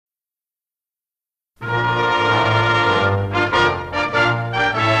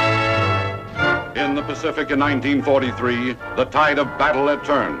Pacific in 1943, the tide of battle had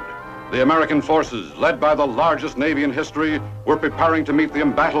turned. The American forces, led by the largest navy in history, were preparing to meet the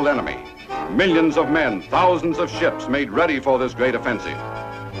embattled enemy. Millions of men, thousands of ships made ready for this great offensive.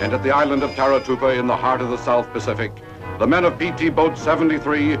 And at the island of Taratupa in the heart of the South Pacific, the men of PT Boat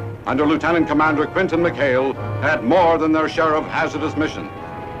 73, under Lieutenant Commander Quentin McHale, had more than their share of hazardous mission.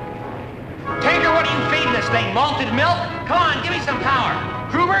 Tanker, what are you feeding this thing? Malted milk? Come on, give me some power.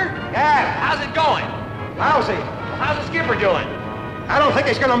 Kruger? Yeah. How's it going? Lousy. How's the skipper doing? I don't think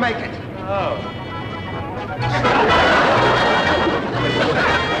he's gonna make it. Oh.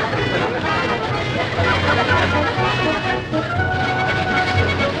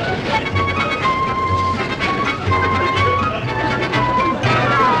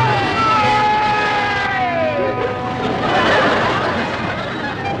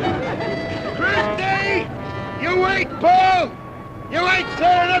 Christy! You wait, Paul! You ain't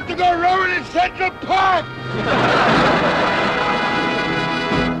sad enough to go rowing in Central Park!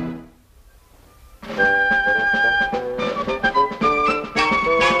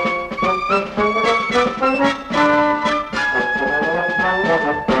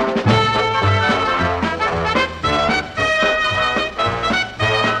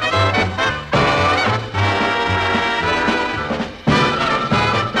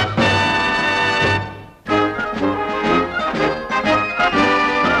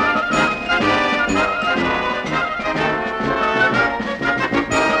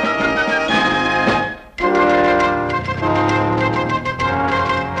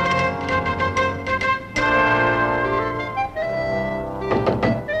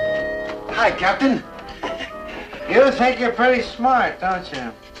 Captain. You think you're pretty smart, don't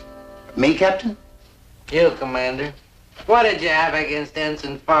you? Me, Captain? You, Commander. What did you have against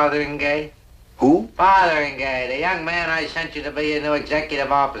Ensign Fotheringay? Who? Fotheringay, the young man I sent you to be your new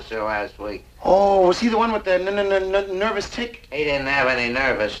executive officer last week. Oh, was he the one with the nervous tick? He didn't have any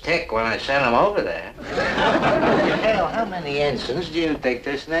nervous tick when I sent him over there. Hell, how many ensigns do you think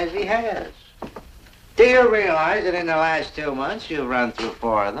this Navy has? Do you realize that in the last 2 months you've run through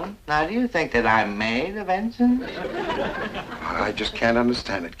 4 of them? Now, do you think that I'm made of ensigns? I just can't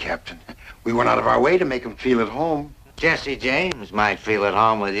understand it, Captain. We went out of our way to make him feel at home. Jesse James might feel at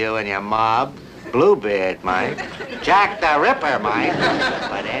home with you and your mob. Bluebeard might. Jack the Ripper might.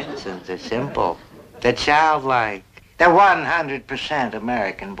 But ensigns are simple. They're childlike. They're 100%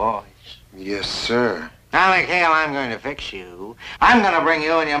 American boys. Yes, sir. Now, McHale, I'm going to fix you. I'm going to bring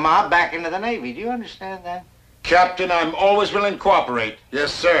you and your mob back into the Navy. Do you understand that? Captain, I'm always willing to cooperate.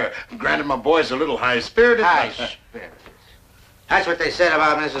 Yes, sir. Granted, my boy's a little high-spirited. High-spirited. That's what they said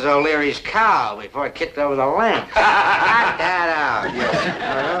about Mrs. O'Leary's cow before it kicked over the lamp. Cut that out. Yes.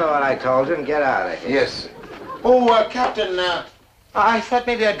 Remember what I told you and get out of here. Yes, sir. Oh, Captain, I thought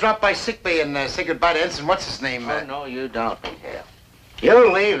maybe I'd drop by sick bay and say goodbye to Ensign. What's his name? Oh, no, you don't, McHale.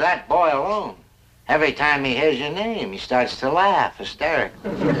 You leave that boy alone. Every time he hears your name, he starts to laugh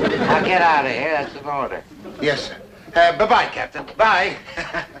hysterically. Now get out of here. That's an order. Yes, sir. Bye-bye, Captain. Bye.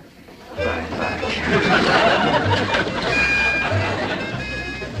 Bye-bye.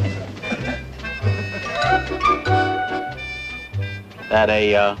 That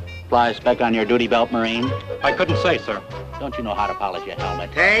a fly speck on your duty belt, Marine? I couldn't say, sir. Don't you know how to polish your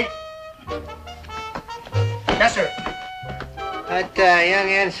helmet? Tate? Yes, sir. That young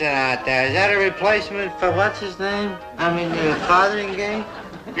ensign out there, is that a replacement for what's his name? I mean, Fotheringay?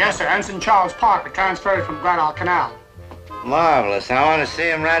 Yes, sir. Ensign Charles Parker, transferred from Guadalcanal. Marvelous. I want to see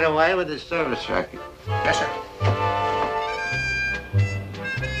him right away with his service record. Yes, sir.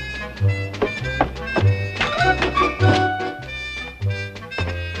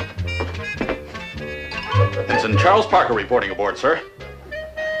 Ensign Charles Parker reporting aboard, sir.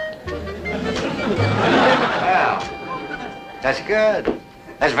 Well, that's good.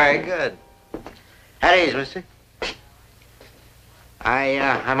 That's very good. At ease, mister.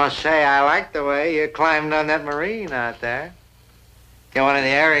 I must say I like the way you climbed on that Marine out there. You're one of the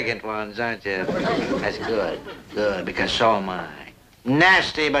arrogant ones, aren't you? That's good. Good, because so am I.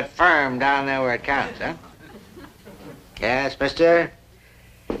 Nasty but firm down there where it counts, huh? Yes, mister?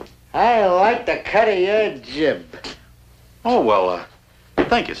 I like the cut of your jib. Oh, well,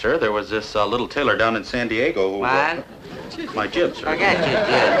 thank you, sir. There was this little tailor down in San Diego who... What? My jib, sir. Forget your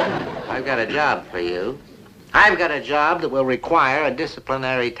jib. I've got a job for you. I've got a job that will require a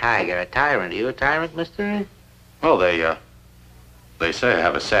disciplinary tiger, a tyrant. Are you a tyrant, mister? Well, they say I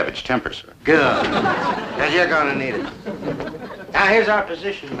have a savage temper, sir. Good. Because you're going to need it. Now, here's our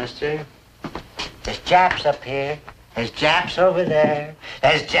position, mister. There's Japs up here. There's Japs over there.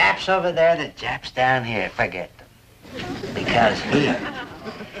 There's Japs over there. There's Japs down here. Forget them. Because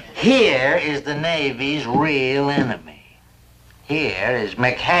Here is the Navy's real enemy. Here is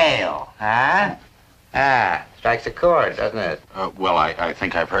McHale, huh? Ah, strikes a chord, doesn't it? Well, I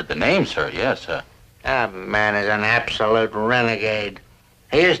think I've heard the name, sir. Yes, That man is an absolute renegade.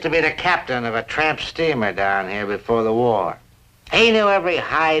 He used to be the captain of a tramp steamer down here before the war. He knew every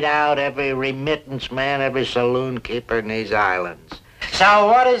hideout, every remittance man, every saloon keeper in these islands. So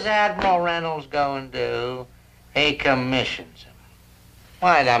what does Admiral Reynolds go and do? He commissions him.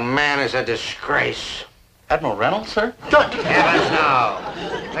 Why, the man is a disgrace. Admiral Reynolds, sir? Good heavens, no.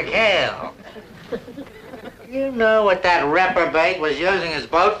 McHale. You know what that reprobate was using his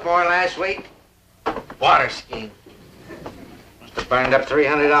boat for last week? Water skiing. Must have burned up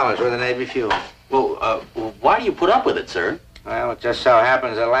 $300 worth of Navy fuel. Well, why do you put up with it, sir? Well, it just so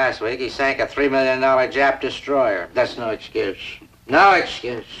happens that last week he sank a $3 million Jap destroyer. That's no excuse. No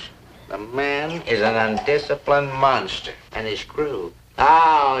excuse. The man is an undisciplined monster. And his crew.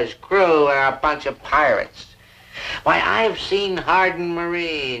 Oh, his crew are a bunch of pirates. Why, I've seen hardened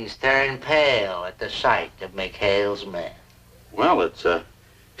Marines turn pale at the sight of McHale's men. Well, it's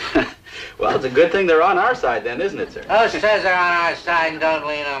well, it's a good thing they're on our side then, isn't it, sir? Who says they're on our side and don't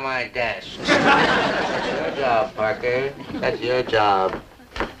lean on my desk? That's your job, Parker. That's your job.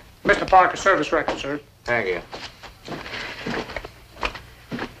 Mr. Parker, service record, sir. Thank you.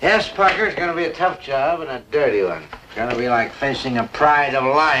 Yes, Parker, it's going to be a tough job and a dirty one. It's going to be like facing a pride of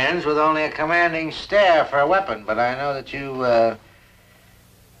lions with only a commanding stare for a weapon. But I know that you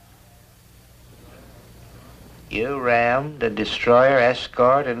rammed a destroyer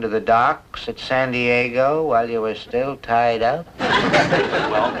escort into the docks at San Diego while you were still tied up?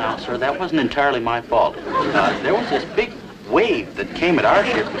 Well, now, sir, that wasn't entirely my fault. There was this big wave that came at our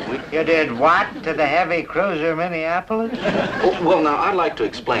ship and we... You did what to the heavy cruiser Minneapolis? Well, now, I'd like to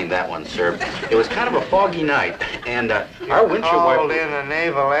explain that one, sir. It was kind of a foggy night, and our windshield called wiper... in a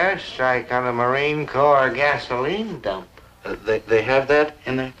naval airstrike on a Marine Corps gasoline dump. They have that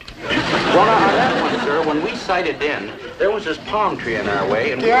in there? Well, now, on that one, sir, when we sighted in, there was this palm tree in our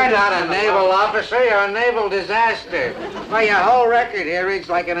way, and You're not a naval officer, you're a naval disaster. Why, your whole record here reads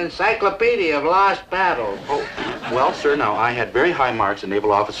like an encyclopedia of lost battles. Oh, well, sir, now, I had very high marks in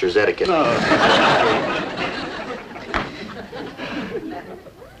naval officer's etiquette.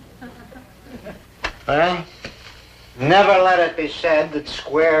 Well, never let it be said that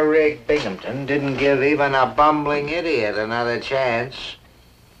square-rigged Binghamton didn't give even a bumbling idiot another chance.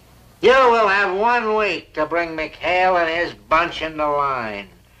 You will have 1 week to bring McHale and his bunch into line.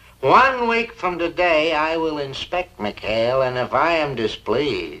 1 week from today, I will inspect McHale, and if I am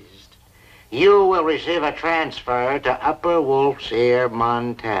displeased, you will receive a transfer to Upper Wolf's Ear,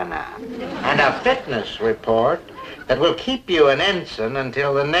 Montana, and a fitness report that will keep you an ensign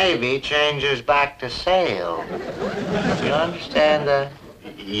until the Navy changes back to sail. You understand that?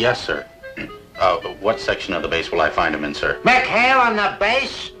 Yes, sir. What section of the base will I find him in, sir? McHale on the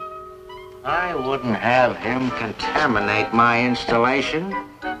base? I wouldn't have him contaminate my installation.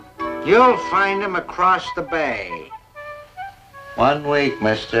 You'll find him across the bay. 1 week,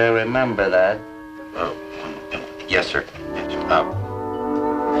 mister. Remember that. Yes, sir.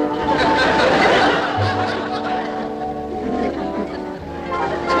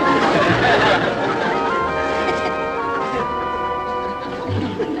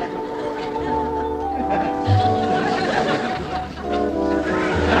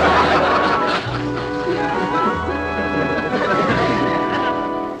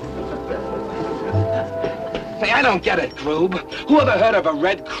 Say, I don't get it, Groob. Who ever heard of a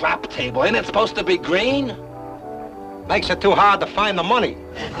red crap table? Ain't it supposed to be green? Makes it too hard to find the money.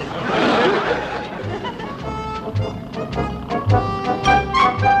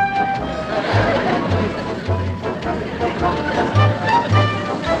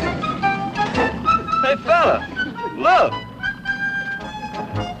 Hey, fella, look.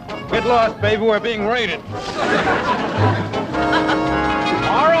 Get lost, baby. We're being raided.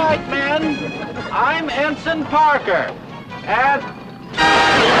 All right, men. I'm Ensign Parker. And...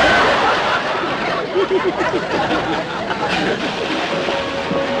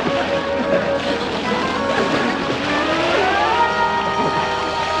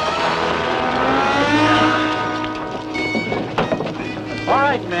 All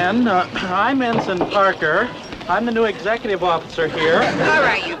right, men. I'm Ensign Parker. I'm the new executive officer here. All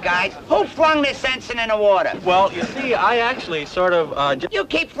right, you guys. Who flung this ensign in the water? Well, you see, I actually sort of, You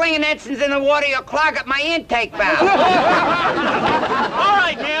keep flinging ensigns in the water, you'll clog up my intake valve. All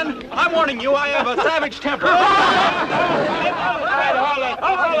right, man. I'm warning you, I have a savage temper.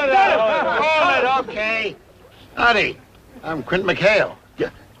 Hold it, okay. Howdy, I'm Quint McHale.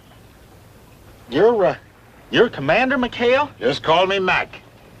 You're Commander McHale? Just call me Mac.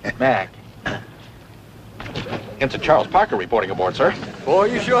 Mac. Ensign Charles Parker reporting aboard, sir. Boy,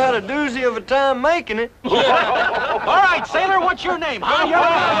 you sure had a doozy of a time making it. All right, sailor, what's your name?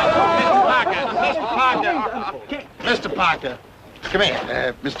 Mr. Parker. Come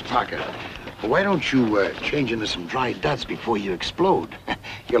here, Mr. Parker. Why don't you change into some dry duds before you explode?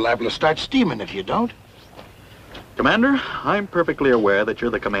 You're liable to start steaming if you don't. Commander, I'm perfectly aware that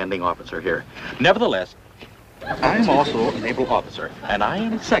you're the commanding officer here. Nevertheless, I'm also a naval officer, and I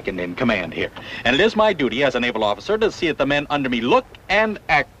am second in command here. And it is my duty as a naval officer to see that the men under me look and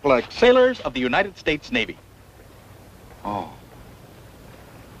act like sailors of the United States Navy. Oh.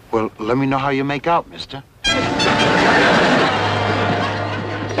 Well, let me know how you make out, mister. All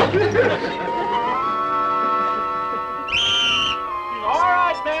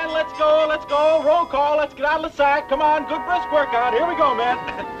right, man, let's go, let's go. Roll call, let's get out of the sack. Come on, good brisk workout. Here we go, man.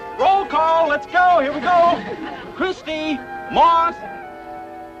 Roll call, let's go, here we go. Christie, Moss,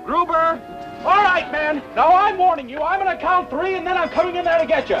 Gruber. All right, man, now I'm warning you. I'm gonna count 3 and then I'm coming in there to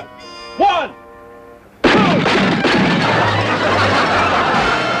get you. 1, 2.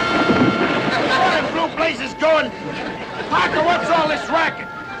 Where the blue place is going? Parker, what's all this racket?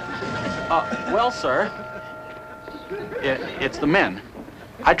 Well, sir, it's the men.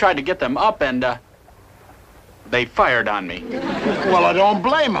 I tried to get them up and, they fired on me. Well, I don't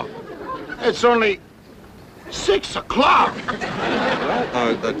blame them. It's only 6 o'clock.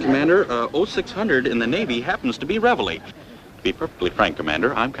 Commander, 0600 in the Navy happens to be reveille. To be perfectly frank,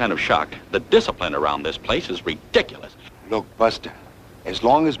 Commander, I'm kind of shocked. The discipline around this place is ridiculous. Look, Buster, as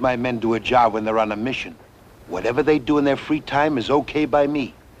long as my men do a job when they're on a mission, whatever they do in their free time is okay by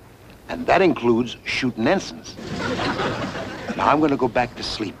me. And that includes shooting ensigns. Now I'm gonna go back to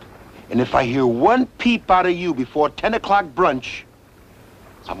sleep. And if I hear one peep out of you before 10 o'clock brunch,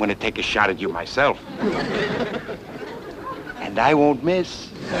 I'm gonna take a shot at you myself. And I won't miss.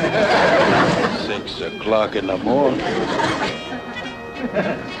 6 o'clock in the morning.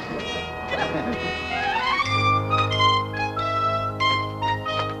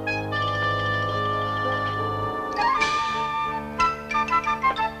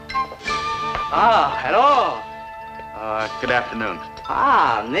 Hello. Good afternoon.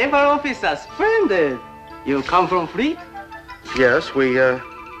 Naval officer, splendid. You come from fleet? Yes, we,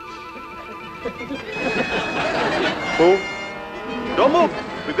 Move. Don't move.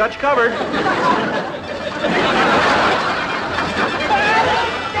 We've got you covered.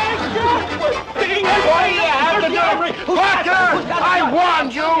 Parker, I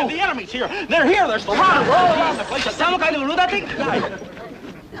warned you. The enemy's here. They're here. They're surrounded. We're all around the place. Some kind of lunatic?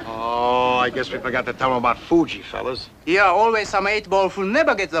 Oh, I guess we forgot to tell them about Fuji, fellas. Yeah, always some 8-ball who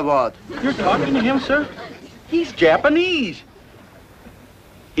never gets aboard. You're talking to him, sir? He's Japanese.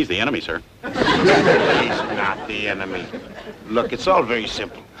 He's the enemy, sir. He's not the enemy. Look, it's all very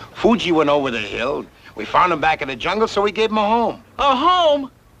simple. Fuji went over the hill. We found him back in the jungle, so we gave him a home. A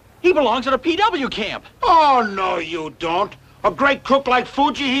home? He belongs at a PW camp. Oh, no, you don't. A great cook like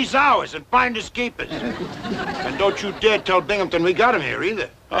Fuji, he's ours, and finders keepers. And don't you dare tell Binghamton we got him here, either.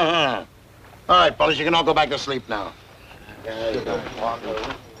 Uh-huh. All right, fellas, you can all go back to sleep now.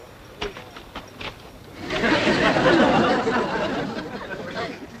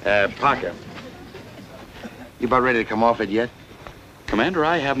 Parker. You about ready to come off it yet? Commander,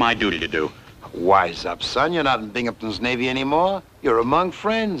 I have my duty to do. Wise up, son. You're not in Binghamton's Navy anymore. You're among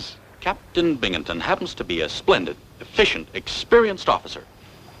friends. Captain Binghamton happens to be a splendid, efficient, experienced officer.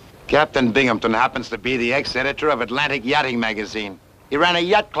 Captain Binghamton happens to be the ex-editor of Atlantic Yachting Magazine. He ran a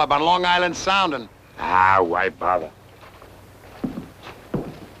yacht club on Long Island Sound and... why bother?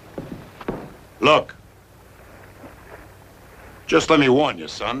 Look. Just let me warn you,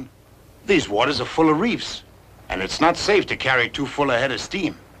 son. These waters are full of reefs, and it's not safe to carry too full a head of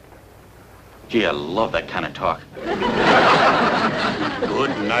steam. Gee, I love that kind of talk. Good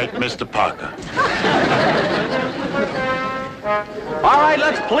night, Mr. Parker. All right,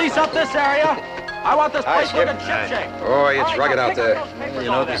 let's police up this area. I want this place looking shipshape. Boy, it's rugged out there. You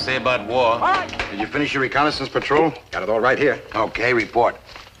know what they say about war. All right. Did you finish your reconnaissance patrol? Got it all right here. Okay, report.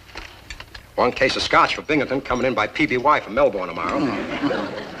 One case of scotch for Binghamton coming in by PBY from Melbourne tomorrow.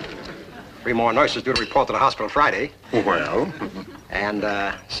 3 more nurses due to report to the hospital Friday. Well? And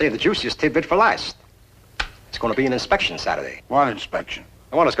save the juiciest tidbit for last. It's going to be an inspection Saturday. What inspection?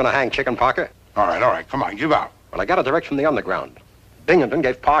 The one that's going to hang Chicken Parker. All right, come on, give out. Well, I got it direct from the underground. Binghamton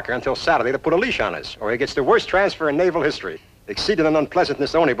gave Parker until Saturday to put a leash on us, or he gets the worst transfer in naval history, exceeded in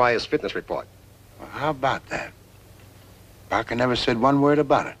unpleasantness only by his fitness report. Well, how about that? Parker never said one word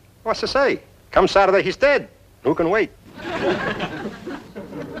about it. What's to say? Come Saturday, he's dead. Who can wait?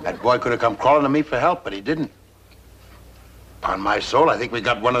 That boy could have come crawling to me for help, but he didn't. Upon my soul, I think we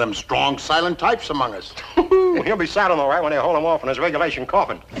got one of them strong, silent types among us. He'll be saddled all right when they haul him off in his regulation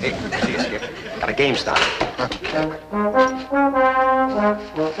coffin. Hey, see you, Skip. Got a game started. Come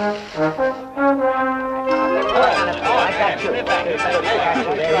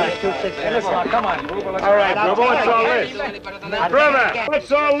on, All right, Rubo, what's all this? Brother,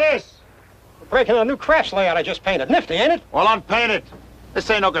 what's all this? Breaking a new crafts layout I just painted. Nifty, ain't it? Well, unpaint it. This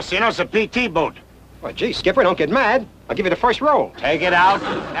ain't no casino, it's a PT boat. Well, gee, Skipper, don't get mad. I'll give you the first roll. Take it out.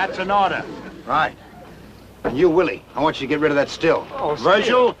 That's an order. Right. And you, Willie, I want you to get rid of that still. Oh,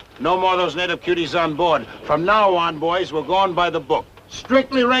 Virgil, no more of those native cuties on board. From now on, boys, we're going by the book.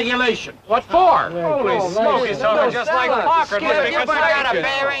 Strictly regulation. What for? Holy smoke, he's talking just like Parker. Skip, you got a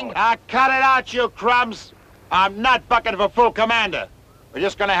bearing. Cut it out, you crumbs. I'm not bucking for full commander. We're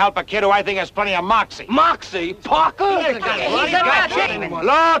just gonna help a kid who I think has plenty of moxie. Moxie? Parker? He's a rat.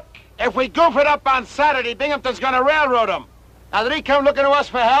 Look, if we goof it up on Saturday, Binghamton's gonna railroad him. Now, did he come looking to us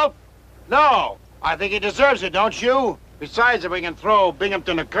for help? No. I think he deserves it, don't you? Besides, if we can throw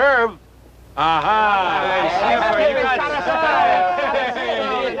Binghamton a curve.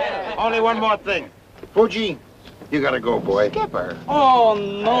 Only one more thing. Fuji, you gotta go, boy. Skipper. Oh,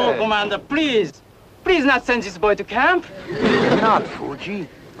 no, Commander, please. Please not send this boy to camp. Not, Fuji.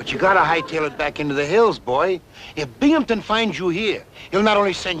 But you gotta hightail it back into the hills, boy. If Binghamton finds you here, he'll not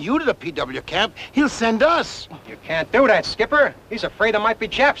only send you to the PW camp, he'll send us. You can't do that, Skipper. He's afraid there might be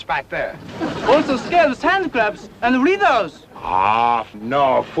Japs back there. Also scales, hand clubs, and riddles. Ah,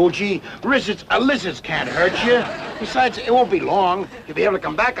 no, Fuji. Lizards can't hurt you. Besides, it won't be long. You'll be able to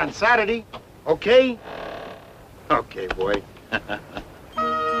come back on Saturday. Okay? Okay, boy.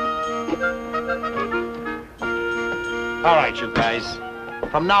 All right, you guys.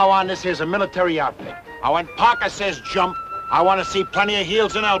 From now on, this here's a military outfit. Now, when Parker says jump, I want to see plenty of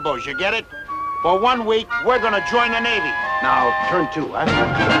heels and elbows. You get it? For 1 week, we're going to join the Navy. Now, turn 2, huh?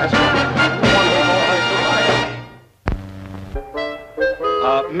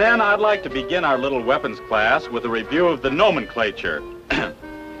 Men, I'd like to begin our little weapons class with a review of the nomenclature.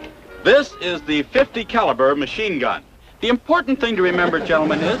 This is the .50 caliber machine gun. The important thing to remember,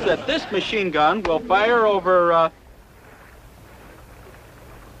 gentlemen, is that this machine gun will fire over,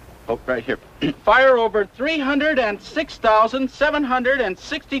 right here. Fire over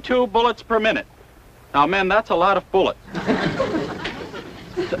 306,762 bullets per minute. Now, men, that's a lot of bullets.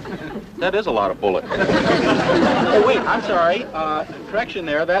 That is a lot of bullets. Oh, wait, I'm sorry. Correction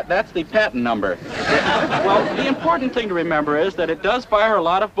there. That's the patent number. Well, the important thing to remember is that it does fire a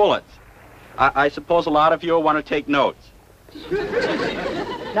lot of bullets. I suppose a lot of you will want to take notes.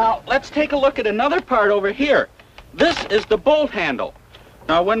 Now, let's take a look at another part over here. This is the bolt handle.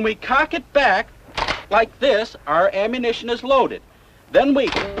 Now, when we cock it back like this, our ammunition is loaded. Then we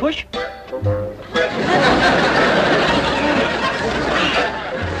push...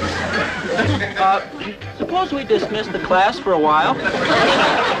 suppose we dismiss the class for a while.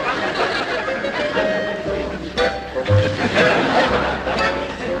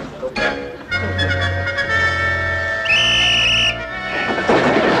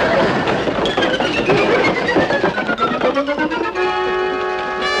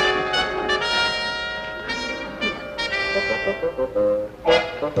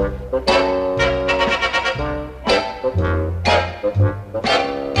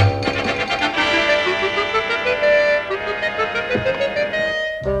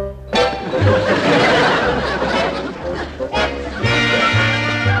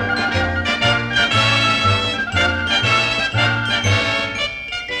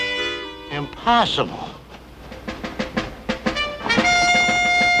 Impossible.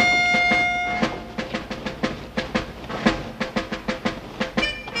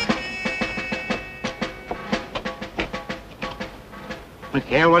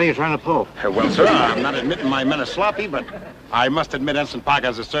 McHale, what are you trying to pull? Well, sir, I'm not admitting my men are sloppy, but I must admit Ensign Parker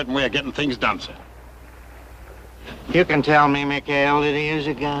has a certain way of getting things done, sir. You can tell me, McHale, did he use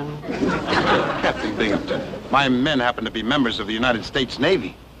a gun? Captain Binghamton, my men happen to be members of the United States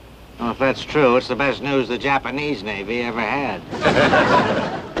Navy. Well, if that's true, it's the best news the Japanese Navy ever had.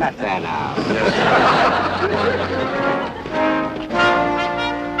 Cut that out.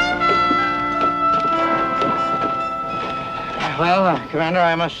 Well, Commander,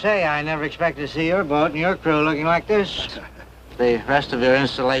 I must say, I never expected to see your boat and your crew looking like this. The rest of your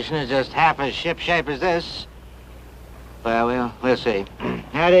installation is just half as shipshape as this. Well, we'll see.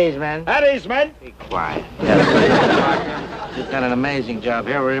 At ease, men. At ease, men. Be quiet. You've done an amazing job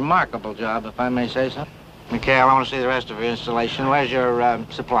here, a remarkable job, if I may say so. McHale, I want to see the rest of your installation. Where's your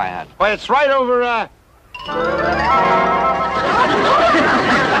supply hat? Well, it's right over, Oh,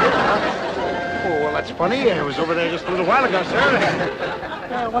 well, that's funny. I was over there just a little while ago,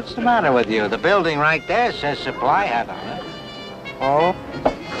 sir. What's the matter with you? The building right there says supply hat on it. Oh?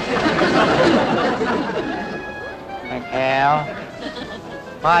 McHale?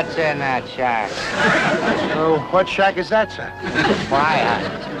 What's in that shack? Oh, what shack is that, sir? Supply hut.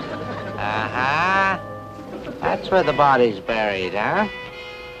 Uh-huh. That's where the body's buried, huh?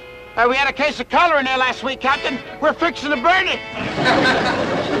 We had a case of cholera in there last week, Captain. We're fixing to burn it.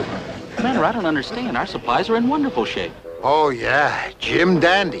 Commander, I don't understand. Our supplies are in wonderful shape. Oh, yeah. Jim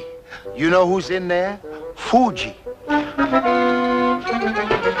Dandy. You know who's in there? Fuji.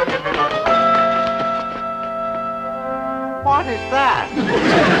 What is that?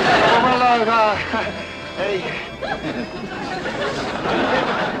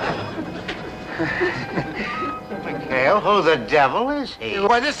 McHale, who the devil is he?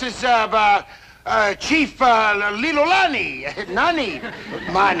 Why, this is, Chief, Lilolani. Nani.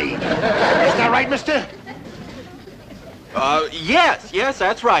 Mani. Is that right, mister? Yes,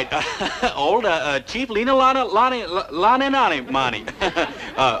 that's right. Old Chief Lina Lani Mani.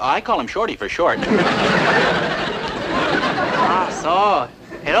 I call him Shorty for short. So,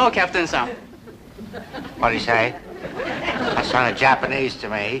 hello, Captain Sam. What do you say? That sounded Japanese to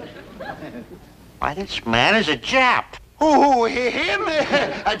me. Why, this man is a Jap. Who, him?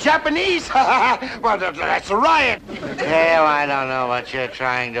 A Japanese? Well, that's a riot. Hell, I don't know what you're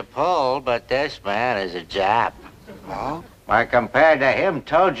trying to pull, but this man is a Jap. Oh? Why, compared to him,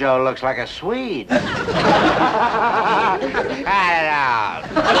 Tojo looks like a Swede. Cut it out.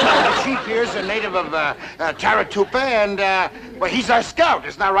 The chief here's a native of Taratupa, and, well, he's our scout.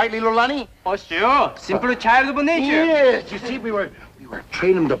 Isn't that right, Lilolani? Oh, sure. Simple child of nature. Yes, you see, we were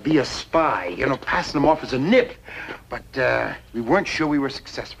training him to be a spy, you know, passing him off as a nip. But, we weren't sure we were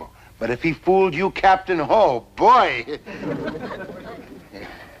successful. But if he fooled you, Captain, oh, boy.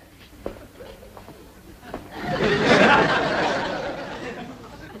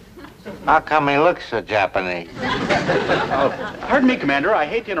 How come he looks so Japanese? Pardon me, Commander. I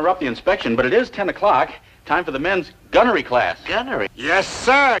hate to interrupt the inspection, but it is 10 o'clock. Time for the men's gunnery class. Gunnery? Yes,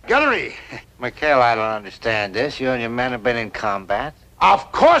 sir, gunnery. McHale, I don't understand this. You and your men have been in combat?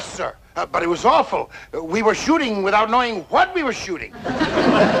 Of course, sir. But it was awful. We were shooting without knowing what we were shooting.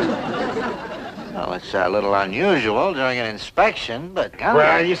 Well, it's a little unusual during an inspection, but...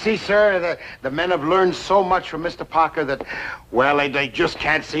 Well, you see, sir, the men have learned so much from Mr. Parker that, well, they just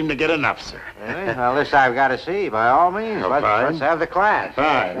can't seem to get enough, sir. Really? Well, this I've got to see, by all means. Let's have the class.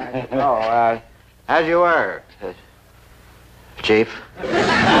 Fine. How'd you work, Chief?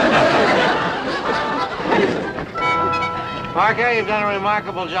 Parker, you've done a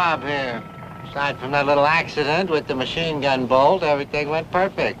remarkable job here. Aside from that little accident with the machine gun bolt, everything went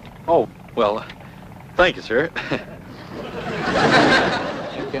perfect. Oh, well, thank you, sir.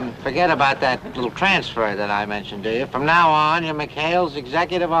 You can forget about that little transfer that I mentioned to you. From now on, you're McHale's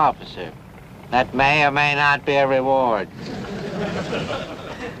executive officer. That may or may not be a reward.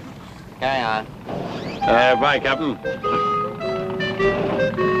 Carry on. Bye, Captain.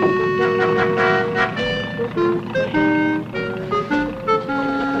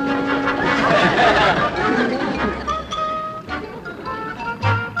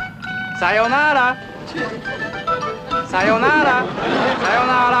 Sayonara. Sayonara.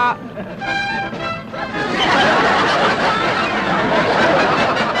 Sayonara.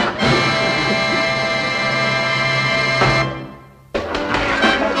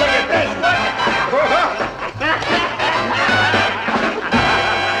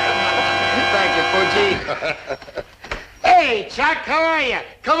 Hey, Chuck, how are you?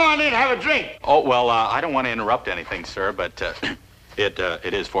 Come on in, have a drink. Oh, well, I don't want to interrupt anything, sir, but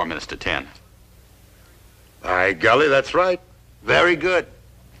it is 4 minutes to 10. By golly, that's right. Very good.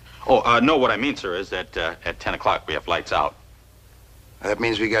 Oh, no, what I mean, sir, is that at 10 o'clock we have lights out. That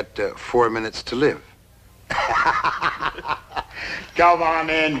means we got 4 minutes to live. Come on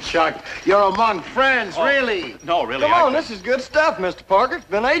in, Chuck. You're among friends, really. No, really. Come on, this is good stuff, Mr. Parker. It's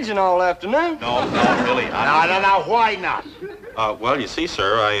been aging all afternoon. No, really. No, why not? Well, you see,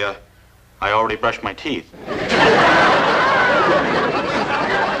 sir, I already brushed my teeth.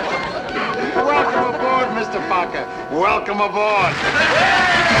 Welcome aboard, Mr. Parker. Welcome aboard.